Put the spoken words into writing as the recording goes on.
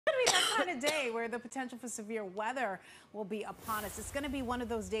kind of day where the potential for severe weather will be upon us. It's going to be one of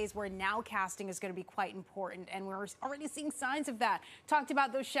those days where nowcasting is going to be quite important, and we're already seeing signs of that. Talked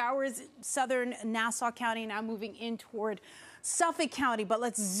about those showers, southern Nassau County, now moving in toward Suffolk County, but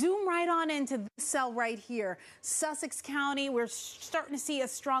let's zoom right on into this cell right here. Sussex County, we're starting to see a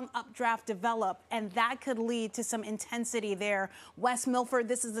strong updraft develop, and that could lead to some intensity there. West Milford,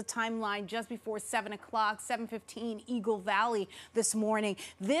 this is the timeline just before 7 o'clock, 7:15, Eagle Valley this morning.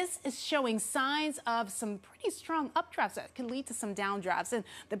 This is showing signs of some pretty strong updrafts that could lead to some downdrafts and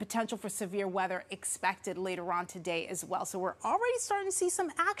the potential for severe weather expected later on today as well. So we're already starting to see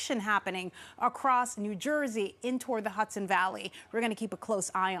some action happening across New Jersey in toward the Hudson Valley. We're going to keep a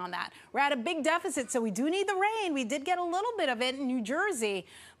close eye on that. We're at a big deficit, so we do need the rain. We did get a little bit of it in New Jersey,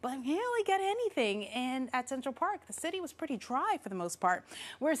 but we didn't really get anything at Central Park. The city was pretty dry for the most part.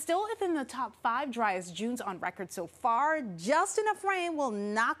 We're still within the top 5 driest Junes on record so far. Just enough rain will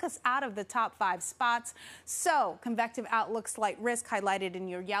knock us out of the top 5 spots. So convective outlook, slight risk highlighted in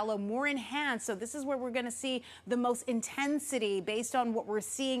your yellow, more enhanced. So this is where we're going to see the most intensity based on what we're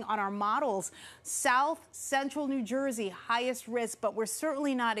seeing on our models. South Central New Jersey, highest risk, but we're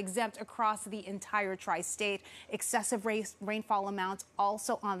certainly not exempt across the entire tri-state. Excessive rainfall amounts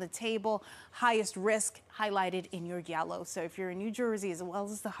also on the table. Highest risk highlighted in your yellow. So if you're in New Jersey as well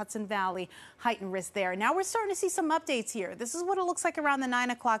as the Hudson Valley, heightened risk there. Now we're starting to see some updates here. This is what it looks like around the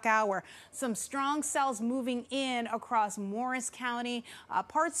 9 o'clock hour. Some strong cells moving in across Morris County,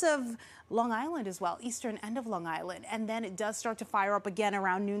 parts of Long Island as well, eastern end of Long Island. And then it does start to fire up again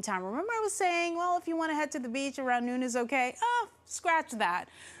around noontime. Remember I was saying, well, if you want to head to the beach around noon is okay. Oh, scratch that.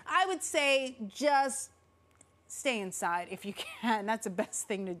 I would say just stay inside if you can. That's the best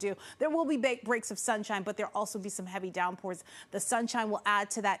thing to do. There will be breaks of sunshine, but there'll also be some heavy downpours. The sunshine will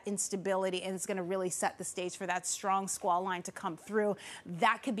add to that instability, and it's going to really set the stage for that strong squall line to come through.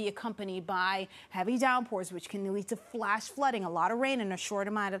 That could be accompanied by heavy downpours, which can lead to flash flooding. A lot of rain in a short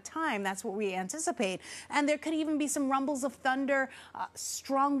amount of time. That's what we anticipate. And there could even be some rumbles of thunder.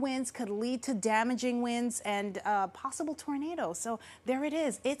 Strong winds could lead to damaging winds and possible tornadoes. So there it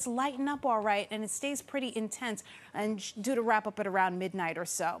is. It's lighting up all right, and it stays pretty intense and due to wrap up at around midnight or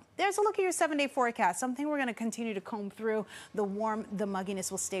so. There's a look at your 7-day forecast, something we're going to continue to comb through. The warm, the mugginess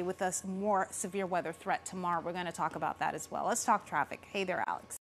will stay with us. More severe weather threat tomorrow. We're going to talk about that as well. Let's talk traffic. Hey there, Alex.